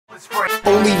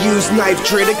Only use knife,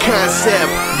 trade a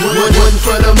concept. One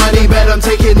for the money, bet I'm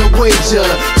taking the wager.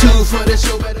 Two for the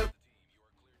show, better.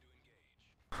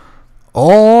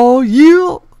 Oh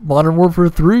yeah! Modern Warfare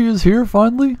 3 is here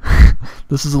finally.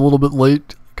 This is a little bit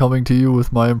late coming to you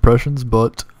with my impressions,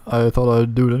 but I thought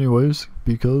I'd do it anyways,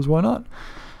 because why not?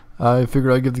 I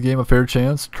figured I'd give the game a fair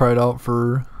chance, try it out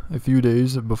for a few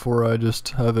days before I just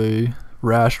have a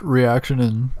rash reaction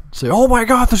and say, oh my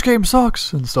god, this game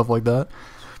sucks, and stuff like that.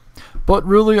 But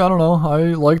really, I don't know,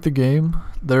 I like the game.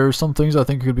 There's some things I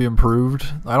think could be improved.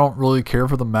 I don't really care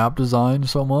for the map design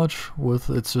so much.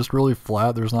 It's just really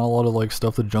flat. There's not a lot of like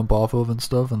stuff to jump off of and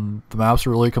stuff, and the maps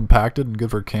are really compacted and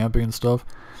good for camping and stuff.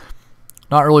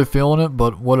 Not really feeling it,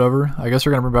 but whatever. I guess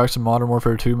they're gonna bring back some Modern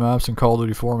Warfare 2 maps and Call of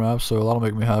Duty 4 maps, so that'll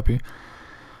make me happy.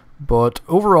 But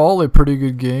overall, a pretty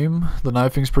good game. The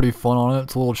knifing's pretty fun on it.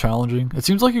 It's a little challenging. It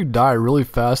seems like you die really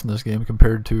fast in this game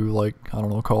compared to, like, I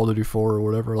don't know, Call of Duty 4 or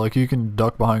whatever. Like, you can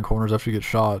duck behind corners after you get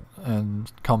shot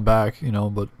and come back, you know,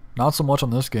 but not so much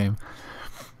on this game.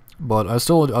 But I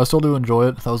still do enjoy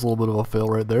it. That was a little bit of a fail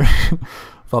right there.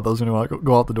 Thought that was going to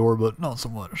go out the door, but not so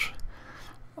much.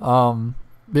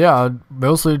 Yeah,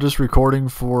 mostly just recording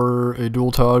for a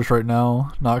dual-tage right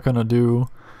now. Not going to do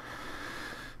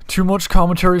too much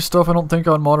commentary stuff, I don't think,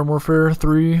 on Modern Warfare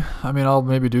 3. I mean, I'll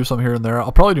maybe do some here and there.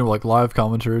 I'll probably do like live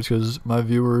commentaries because my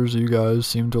viewers, you guys,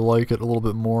 seem to like it a little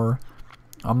bit more.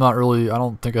 I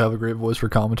don't think I have a great voice for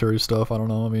commentary stuff. I don't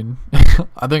know. I mean,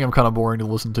 I think I'm kind of boring to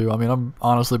listen to. I mean, I'm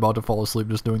honestly about to fall asleep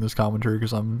just doing this commentary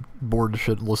because I'm bored to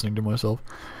shit listening to myself.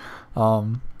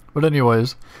 But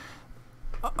anyways,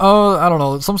 I don't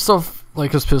know. Some stuff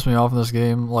like has pissed me off in this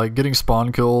game, like getting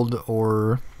spawn killed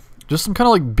or just some kind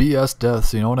of like BS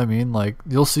deaths, you know what I mean? Like,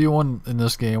 you'll see one in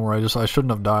this game where I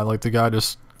shouldn't have died. Like, the guy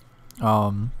just,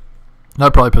 I'd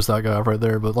probably piss that guy off right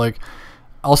there, but like,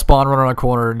 I'll spawn, run around a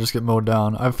corner, and just get mowed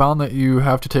down. I've found that you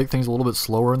have to take things a little bit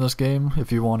slower in this game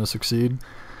if you want to succeed.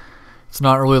 It's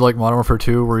not really like Modern Warfare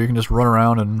 2 where you can just run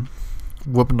around and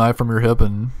whip a knife from your hip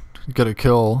and get a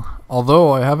kill.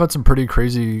 Although, I have had some pretty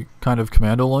crazy kind of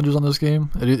commando lunges on this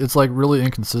game. It's like really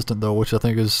inconsistent though, which I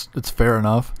think it's fair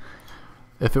enough.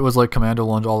 If it was like commando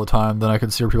lunge all the time, then I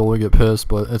could see where people would get pissed,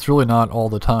 but it's really not all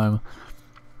the time.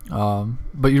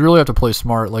 But you really have to play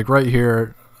smart. Like right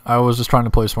here, I was just trying to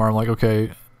play smart. I'm like,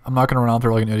 okay, I'm not going to run out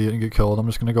there like an idiot and get killed. I'm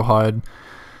just going to go hide,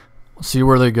 see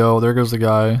where they go. There goes the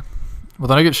guy. But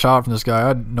then I get shot from this guy. I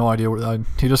had no idea where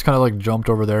he just kind of like jumped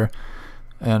over there.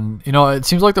 And, you know, it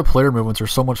seems like the player movements are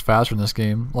so much faster in this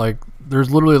game. Like,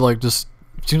 there's literally like just,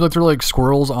 it seems like they're like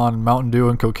squirrels on Mountain Dew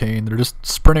and cocaine. They're just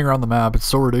sprinting around the map. It's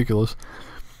so ridiculous.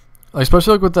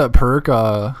 Especially like with that perk,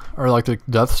 or like the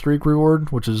death streak reward,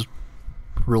 which is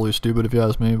really stupid if you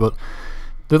ask me, but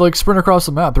they like sprint across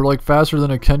the map. They're like faster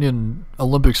than a Kenyan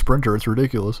Olympic sprinter. It's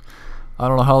ridiculous. I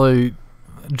don't know how they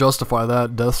justify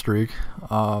that death streak.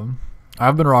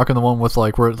 I've been rocking the one with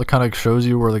like where it kind of shows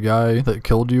you where the guy that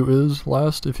killed you is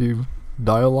last if you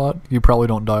die a lot. You probably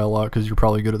don't die a lot because you're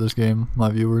probably good at this game, my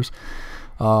viewers.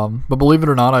 But believe it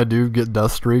or not, I do get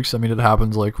death streaks. I mean, it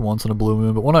happens like once in a blue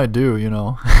moon, but when I do, you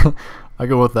know, I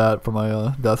go with that for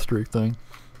my death streak thing.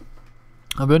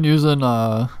 I've been using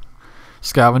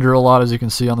Scavenger a lot, as you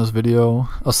can see on this video.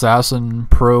 Assassin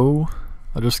Pro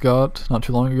I just got not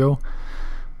too long ago.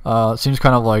 It seems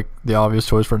kind of like the obvious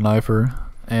choice for a knifer.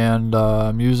 And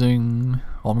I'm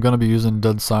going to be using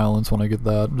Dead Silence when I get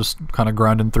that. I'm just kind of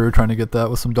grinding through, trying to get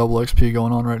that with some double XP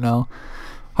going on right now.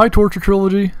 Hi, Torture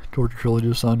Trilogy. Torture Trilogy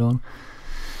just signed on.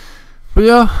 But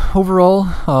yeah,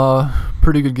 overall,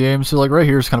 pretty good game. So like right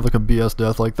here is kind of like a BS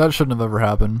death. Like that shouldn't have ever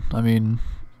happened. I mean,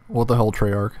 what the hell,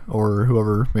 Treyarch or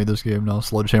whoever made this game now,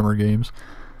 Sledgehammer Games.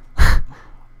 I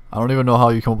don't even know how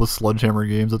you come up with Sledgehammer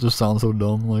Games. That just sounds so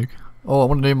dumb. Like, oh, I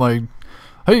want to name my.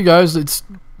 Hey guys, it's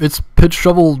Pitch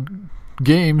Shovel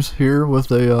Games here with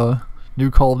a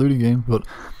new Call of Duty game, but.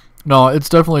 No, it's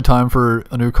definitely time for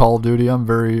a new Call of Duty. I'm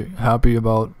very happy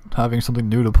about having something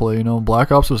new to play. You know,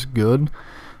 Black Ops was good,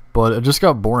 but it just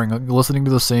got boring. Listening to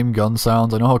the same gun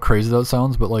sounds. I know how crazy that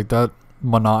sounds, but like that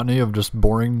monotony of just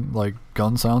boring like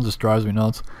gun sounds just drives me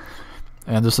nuts.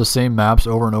 And just the same maps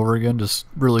over and over again just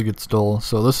really gets dull.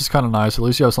 So this is kind of nice. At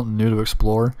least you have something new to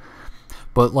explore.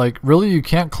 But like really, you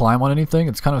can't climb on anything.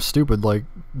 It's kind of stupid. Like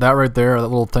that right there, that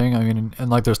little thing. I mean, and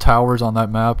like there's towers on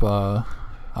that map.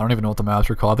 I don't even know what the maps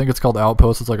are called. I think it's called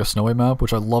Outpost. It's like a snowy map,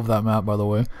 which I love that map, by the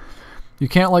way. You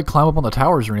can't like climb up on the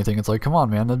towers or anything. It's like, come on,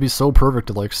 man, that'd be so perfect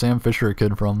to like Sam Fisher a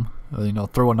kid from, you know,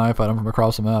 throw a knife at him from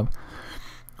across the map.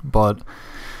 But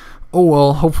oh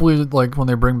well, hopefully like when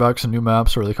they bring back some new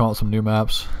maps or they come out with some new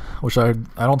maps, which I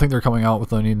don't think they're coming out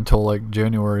with any until like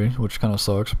January, which kind of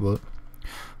sucks, but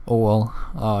Oh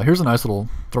well. Here's a nice little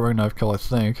throwing knife kill, I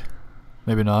think.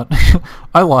 Maybe not.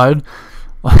 I lied.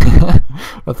 I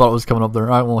thought it was coming up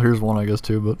there. Alright, well here's one I guess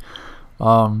too, but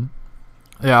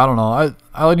yeah, I don't know.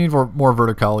 I need more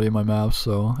verticality in my maps,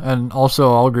 so, and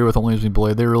also I'll agree with Only As Me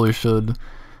Blade. They really should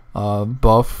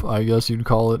buff, I guess you'd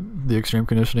call it, the extreme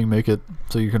conditioning, make it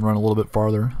so you can run a little bit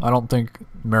farther. I don't think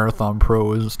Marathon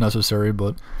Pro is necessary,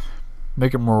 but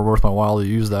make it more worth my while to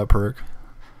use that perk.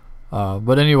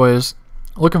 But anyways,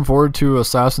 looking forward to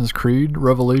Assassin's Creed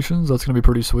Revelations. That's going to be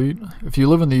pretty sweet. If you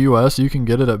live in the US, you can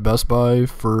get it at Best Buy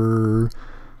for,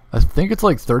 I think it's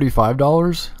like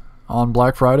 $35 on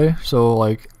Black Friday. So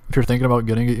like, if you're thinking about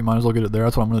getting it, you might as well get it there.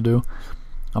 That's what I'm going to do.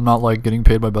 I'm not like getting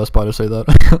paid by Best Buy to say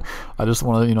that. I just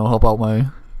want to, you know, help out my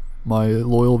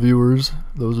loyal viewers,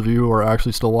 those of you who are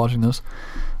actually still watching this.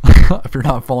 If you're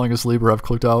not falling asleep or have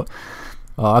clicked out.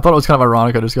 I thought it was kind of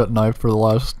ironic I just got knifed for the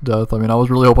last death. I mean, I was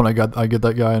really hoping I get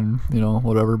that guy and, you know,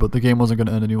 whatever, but the game wasn't going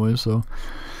to end anyway, so.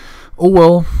 Oh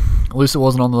well, at least it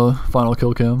wasn't on the final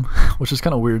kill cam, which is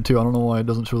kind of weird too. I don't know why it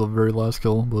doesn't show the very last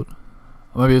kill, but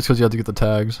maybe it's because you have to get the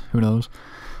tags. Who knows?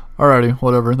 Alrighty,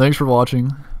 whatever. Thanks for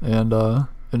watching, and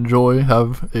enjoy.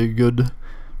 Have a good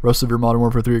rest of your Modern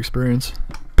Warfare 3 experience.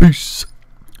 Peace.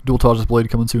 Dual Taj's Blade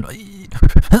coming soon.